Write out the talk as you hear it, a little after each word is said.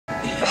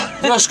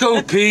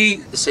Rosco P,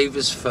 safe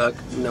as fuck,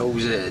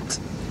 knows it.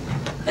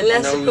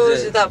 Unless it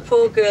goes with that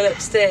poor girl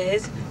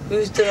upstairs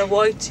who's done a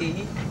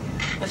whitey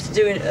after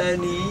doing her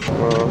knee.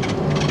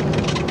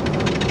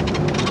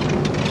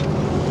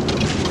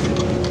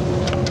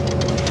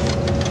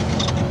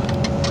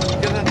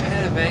 Give that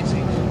pair of eggs.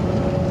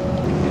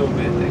 Don't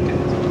be a dickhead.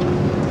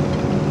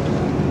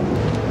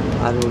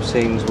 Admiral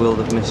Singh's World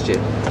of Mischief.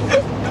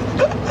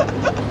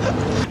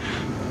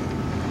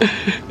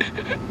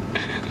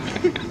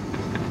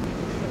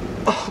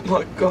 Oh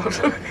my god.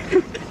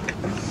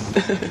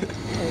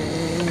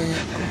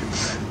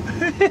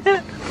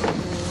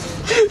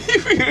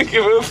 You're gonna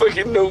give her a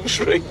fucking nose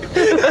ring.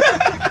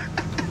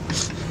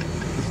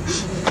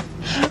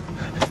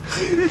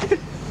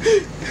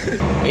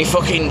 Me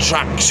fucking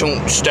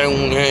tracksuit's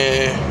down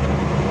here.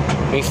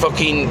 Me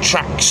fucking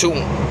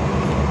tracksuit.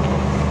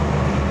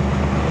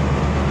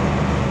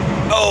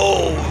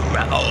 Oh,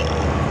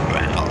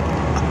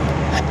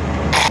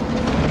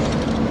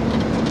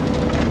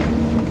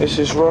 This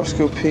is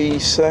Rosco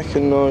P's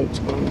second night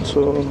on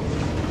tour.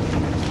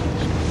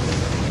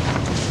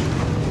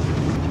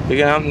 It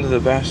can happen to the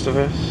best of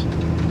us,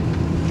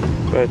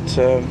 but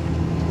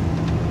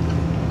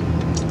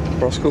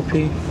Rosco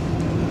P,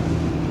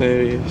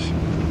 there he is.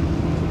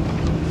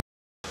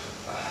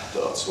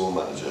 Our tour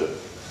manager,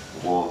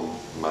 one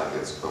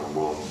Maggot and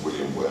one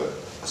William Webb,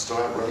 are still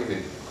out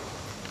raving.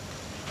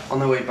 On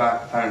the way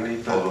back, apparently,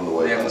 but on the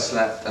way they haven't back.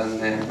 slept and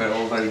they're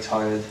all very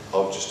tired.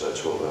 I've just had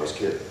 12 hours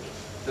kid.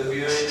 So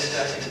you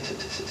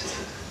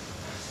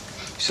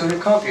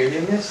can't get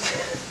in this?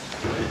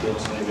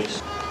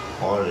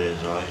 Holidays,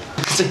 right?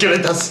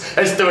 Securitas,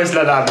 esto es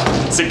la nada.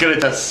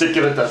 Securitas,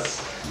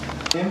 Securitas.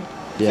 Him?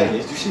 Yeah.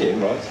 Did you see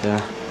him, right? Yeah.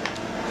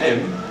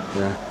 Him?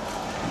 Yeah.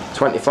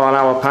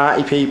 24-hour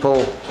party,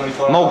 people.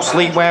 24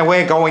 Mostly hour where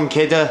we're going,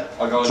 kidder.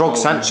 go Drug go.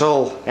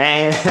 Central.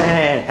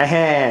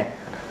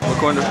 We're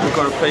going to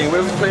play.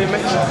 Where are we playing,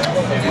 mate?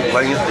 We're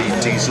playing at the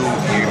Diesel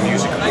U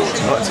Music Awards.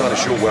 I'm not entirely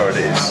sure where it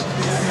is,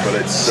 but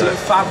it's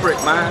Fabric,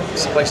 man.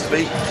 it's the place to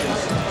be.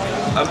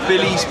 And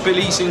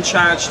Billy's in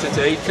charge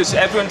today because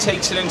everyone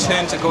takes it in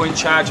turn to go in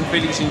charge, and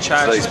Billy's in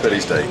charge. Today's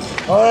Billy's day.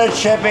 Go ahead,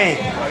 Chippy.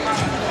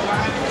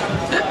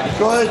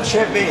 Go ahead,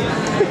 Chippy.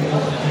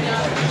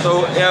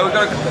 So yeah, we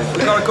gotta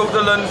go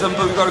to London,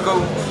 but we gotta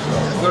go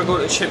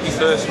to Chippy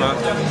first, man.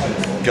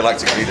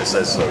 Galactic Leader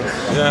says so.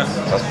 Yeah.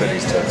 That's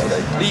Billy's turn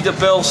today. Leader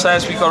Bill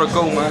says we gotta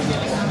go, man.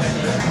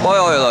 My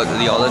highlight of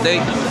the holiday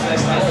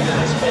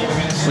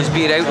was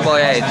being out of my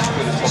head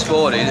this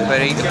morning at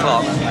about 8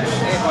 o'clock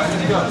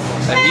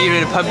and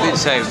hearing a pumping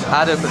sound.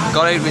 Adam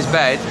got out of his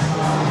bed,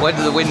 went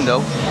to the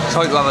window,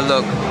 tried to have a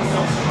look,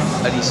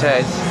 and he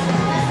said,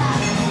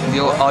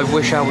 I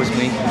wish I was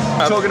me.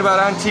 Talking about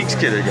antiques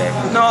kid again.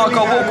 No, I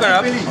got woken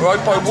up right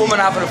by a woman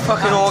having a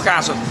fucking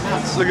orgasm.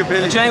 Look at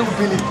Billy. Jane, Look at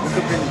Billy.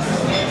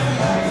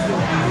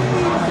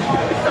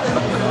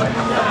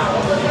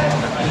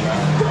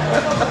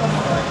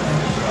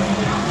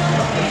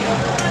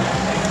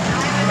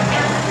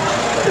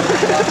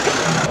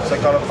 So I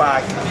got a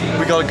bag.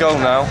 We gotta go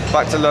now.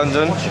 Back to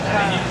London.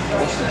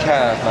 What's the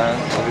cab, man?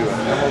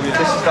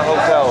 This is the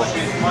hotel.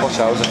 Watch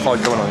out, there's a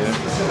fight going on here.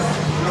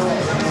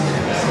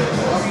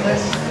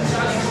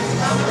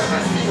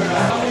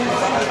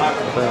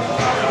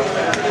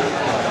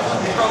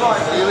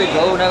 Here we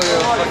go, now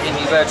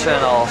you better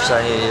turn off, so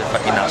you're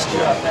fucking nasty.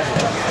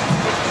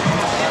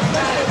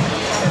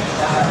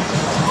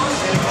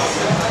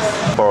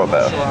 Borrow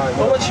better.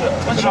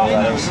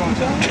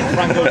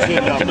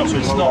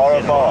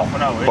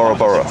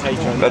 Borrow.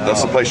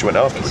 That's the place you went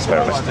afterwards,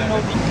 apparently.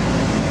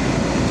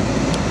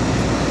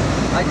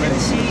 I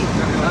did see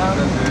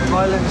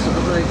violence of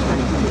the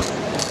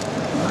village.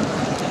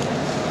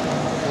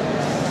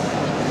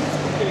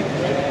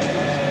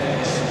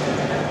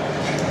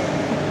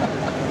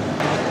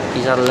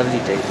 He's had a lovely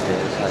day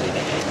today, hasn't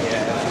he?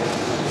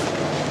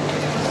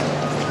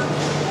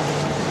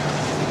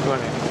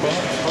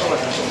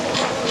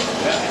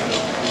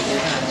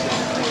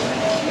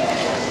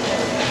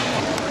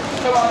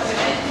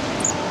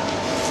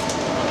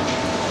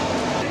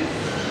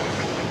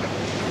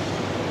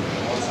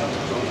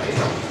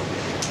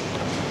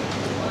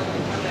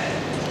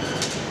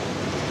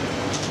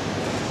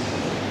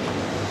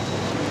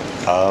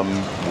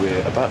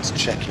 We're about to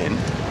check in.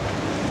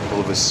 All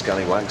of us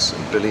scallywags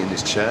and Billy in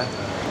his chair.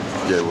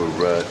 Yeah,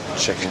 we're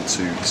checking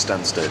into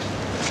Stansted.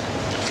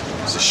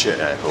 It's a shit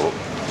airport.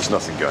 There's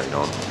nothing going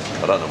on.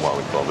 I don't know why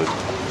we bothered,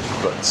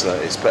 but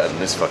it's better than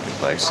this fucking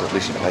place. At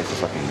least you pay for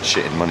fucking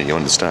shit in money, you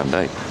understand,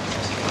 eh?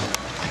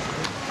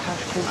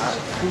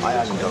 I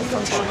haven't got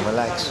function on my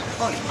legs.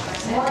 I'm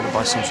gonna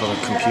buy some sort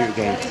of computer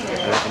game,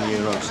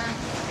 €11.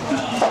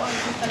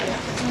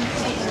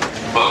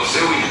 Pel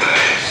seu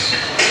interès,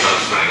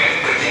 els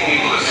preguem que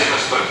tinguin les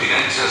seves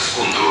pertinences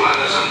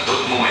controlades en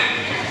tot moment.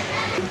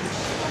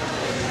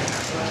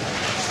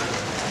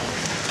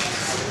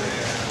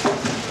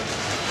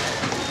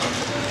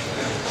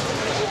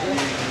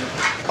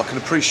 I can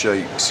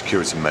appreciate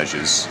security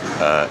measures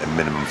in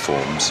minimum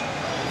forms,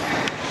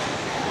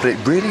 but it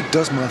really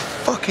does my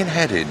fucking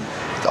head in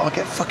that I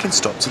get fucking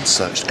stopped and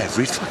searched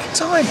every fucking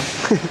time.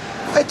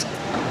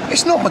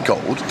 It's not my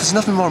gold. There's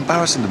nothing more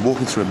embarrassing than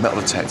walking through a metal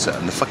detector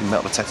and the fucking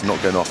metal detector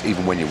not going off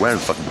even when you're wearing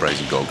fucking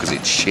brazen gold because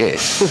it's shit.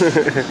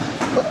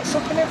 But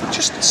fucking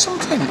just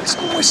something. It's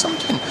always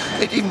something.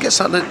 It even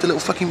gets out the little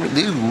fucking...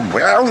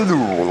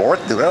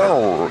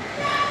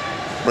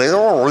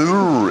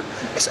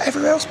 It's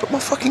everywhere else but my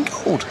fucking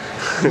gold.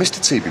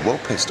 Mr. T be well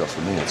pissed off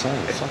with me, I tell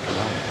you. Fucking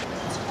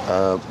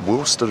hell. We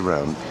all stood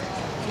around.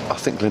 I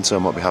think Glinto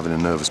might be having a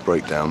nervous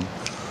breakdown.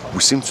 We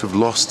seem to have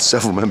lost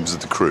several members of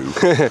the crew,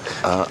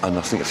 and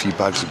I think a few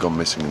bags have gone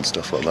missing and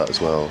stuff like that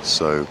as well.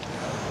 So,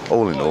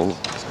 all in all,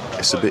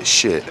 it's a bit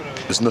shit.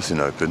 There's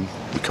nothing open.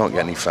 We can't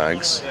get any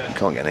fags. We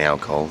can't get any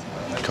alcohol.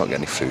 We can't get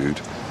any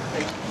food.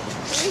 We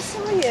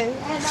saw you.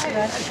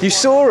 You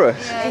saw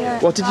us? Yeah.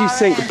 What did you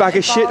think? A bag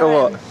of shit or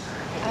what? It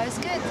was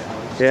good.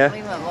 Yeah?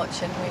 We weren't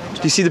watching. We were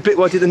Do you see the bit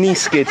where I did the knee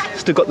skid?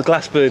 Still got the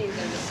glass burn.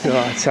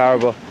 Oh,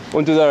 terrible.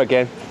 Won't do that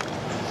again.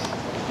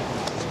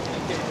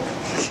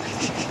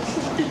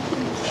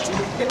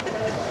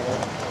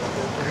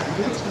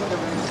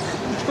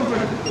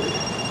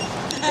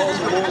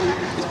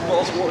 His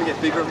balls water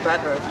get bigger and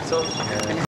better every time.